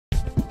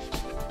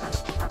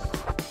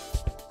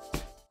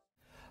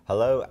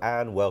Hello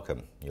and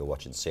welcome. You're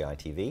watching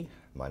C-ITV.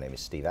 My name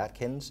is Steve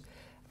Atkins,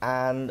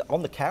 and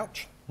on the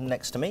couch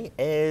next to me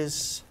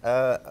is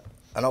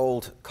an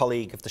old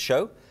colleague of the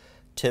show,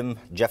 Tim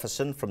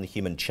Jefferson from the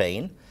Human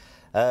Chain,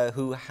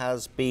 who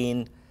has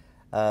been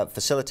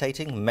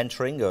facilitating,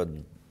 mentoring, or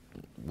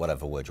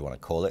whatever word you want to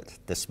call it,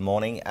 this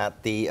morning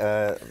at the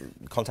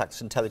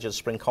Contactless Intelligence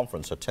Spring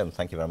Conference. So Tim,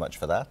 thank you very much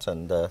for that,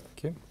 and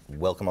thank you.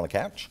 Welcome on the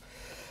couch.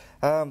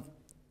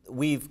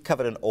 We've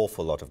covered an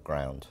awful lot of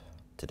ground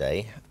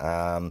today.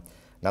 Now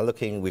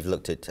we've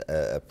looked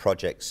at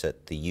projects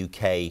at the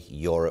UK,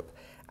 Europe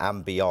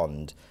and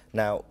beyond.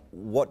 Now,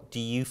 what do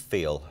you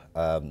feel,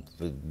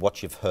 with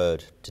what you've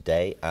heard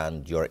today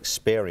and your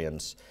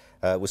experience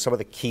with some of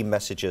the key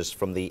messages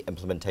from the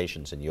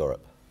implementations in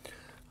Europe?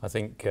 I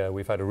think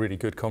we've had a really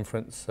good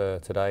conference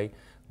today.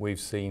 We've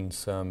seen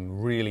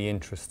some really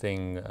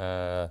interesting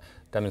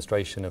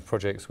demonstration of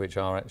projects which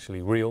are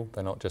actually real.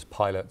 They're not just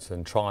pilots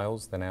and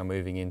trials. They're now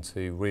moving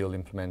into real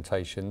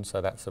implementation.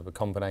 So that's a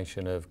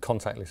combination of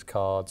contactless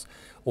cards,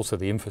 also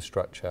the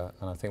infrastructure.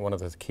 And I think one of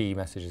the key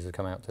messages that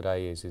come out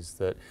today is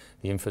that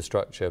the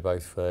infrastructure,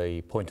 both for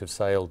the point of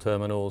sale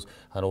terminals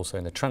and also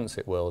in the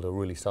transit world, are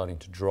really starting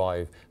to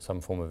drive some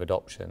form of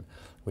adoption.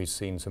 We've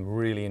seen some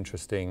really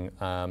interesting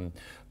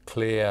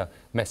clear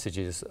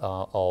messages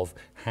of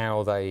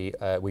how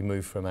we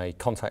move from a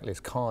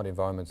contactless card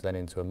environment then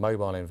into a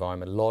mobile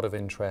environment. A lot of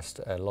interest,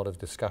 a lot of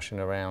discussion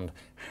around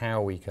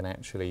how we can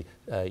actually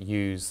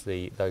use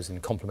those in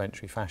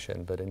complementary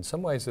fashion. But in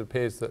some ways it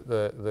appears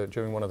that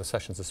during one of the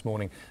sessions this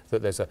morning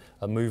that there's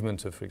a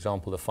movement of, for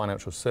example, the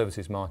financial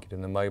services market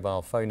and the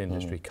mobile phone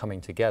industry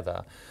coming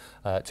together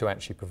to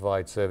actually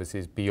provide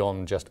services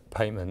beyond just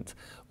payment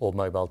or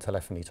mobile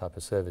telephony type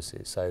of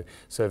services. So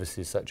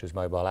services such as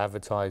mobile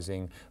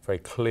advertising, very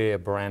clear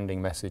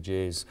branding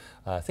messages,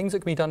 things that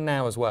can be done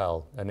now as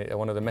well. And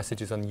one of the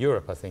messages on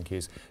Europe, I think,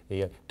 is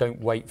don't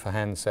wait for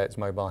handsets,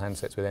 mobile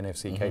handsets with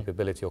NFC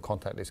capability or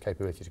contactless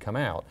capability to come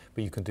out,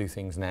 but you can do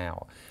things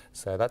now.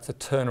 So that's a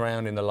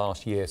turnaround in the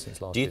last year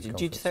since last year's conference.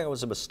 Do you think it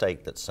was a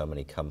mistake that so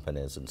many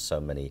companies and so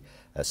many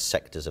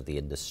sectors of the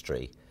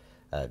industry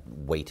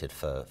waited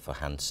for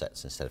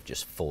handsets instead of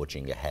just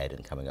forging ahead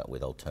and coming up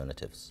with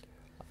alternatives?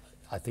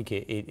 I think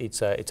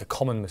it's a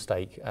common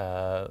mistake.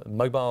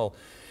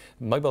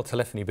 Mobile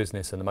telephony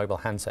business and the mobile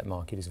handset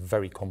market is a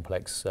very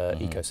complex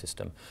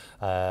ecosystem.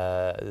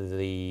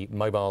 The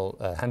mobile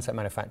handset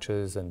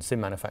manufacturers and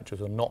SIM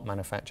manufacturers will not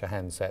manufacture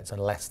handsets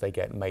unless they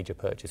get major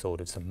purchase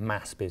orders, some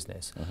mass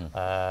business.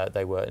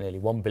 They were nearly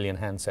 1 billion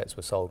handsets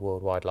were sold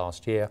worldwide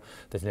last year.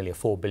 There's nearly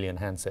 4 billion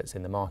handsets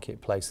in the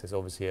marketplace. There's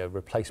obviously a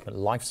replacement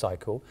life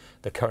cycle.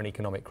 The current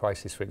economic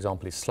crisis, for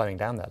example, is slowing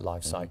down that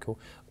life cycle.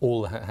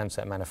 All the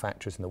handset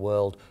manufacturers in the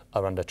world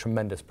are under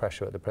tremendous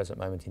pressure at the present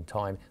moment in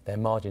time. Their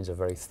margins are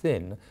very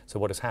thin. So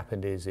what has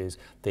happened is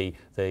the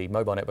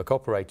mobile network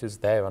operators,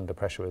 they're under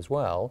pressure as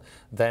well.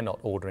 They're not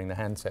ordering the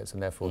handsets,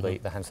 and therefore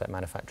the handset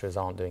manufacturers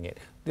aren't doing it.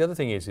 The other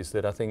thing is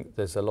that I think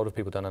there's a lot of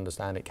people don't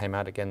understand, it came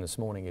out again this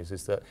morning, is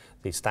that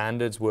the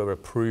standards were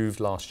approved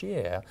last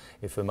year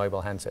for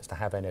mobile handsets to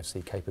have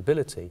NFC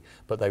capability,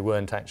 but they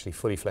weren't actually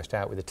fully fleshed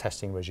out with the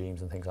testing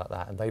regimes and things like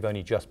that. And they've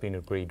only just been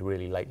agreed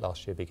really late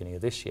last year, beginning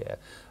of this year.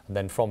 And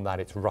then from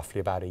that, it's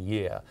roughly about a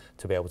year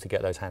to be able to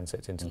get those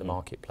handsets into the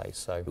marketplace.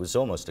 So it was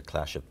almost a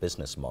clash of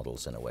business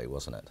models in a way,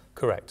 wasn't it?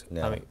 Correct.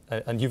 Yeah. I mean,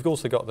 and you've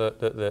also got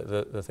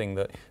the thing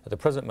that at the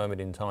present moment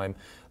in time,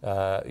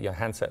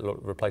 handset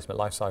replacement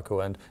life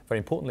cycle, and very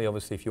importantly,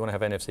 obviously, if you want to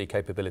have NFC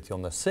capability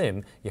on the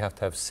SIM, you have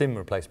to have SIM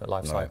replacement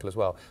life cycle as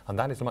well, and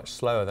that is much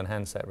slower than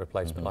handset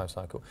replacement life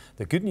cycle.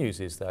 The good news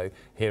is, though,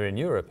 here in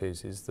Europe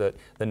is that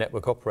the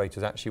network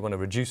operators actually want to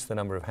reduce the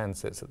number of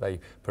handsets that they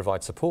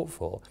provide support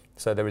for,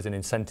 so there is an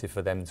incentive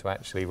for them to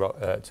actually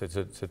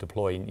to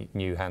deploy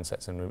new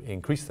handsets and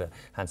increase the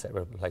handset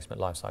replacement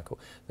life cycle.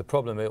 The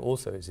problem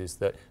also is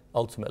that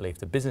ultimately, if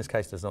the business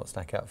case does not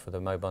stack up for the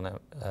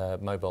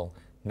mobile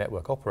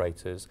network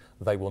operators,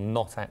 they will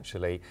not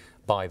actually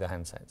buy the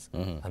handsets.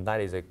 And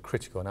that is a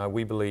critical. Now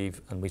we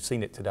believe, and we've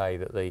seen it today,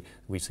 that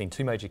we've seen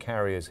two major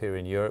carriers here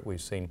in Europe.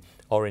 We've seen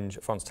Orange,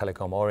 France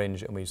Telecom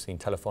Orange, and we've seen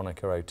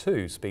Telefonica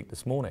O2 speak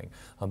this morning.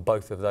 And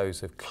both of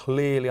those have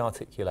clearly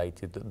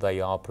articulated that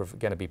they are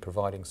going to be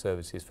providing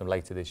services from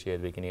later this year,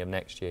 the beginning of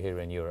next year here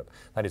in Europe.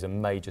 That is a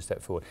major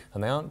step forward.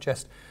 And they aren't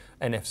just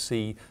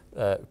NFC,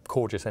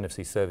 gorgeous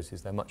NFC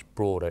services, they're much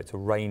broader. It's a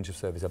range of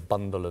services, a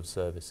bundle of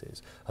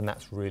services, and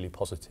that's really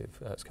positive.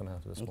 That's come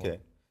out of this morning.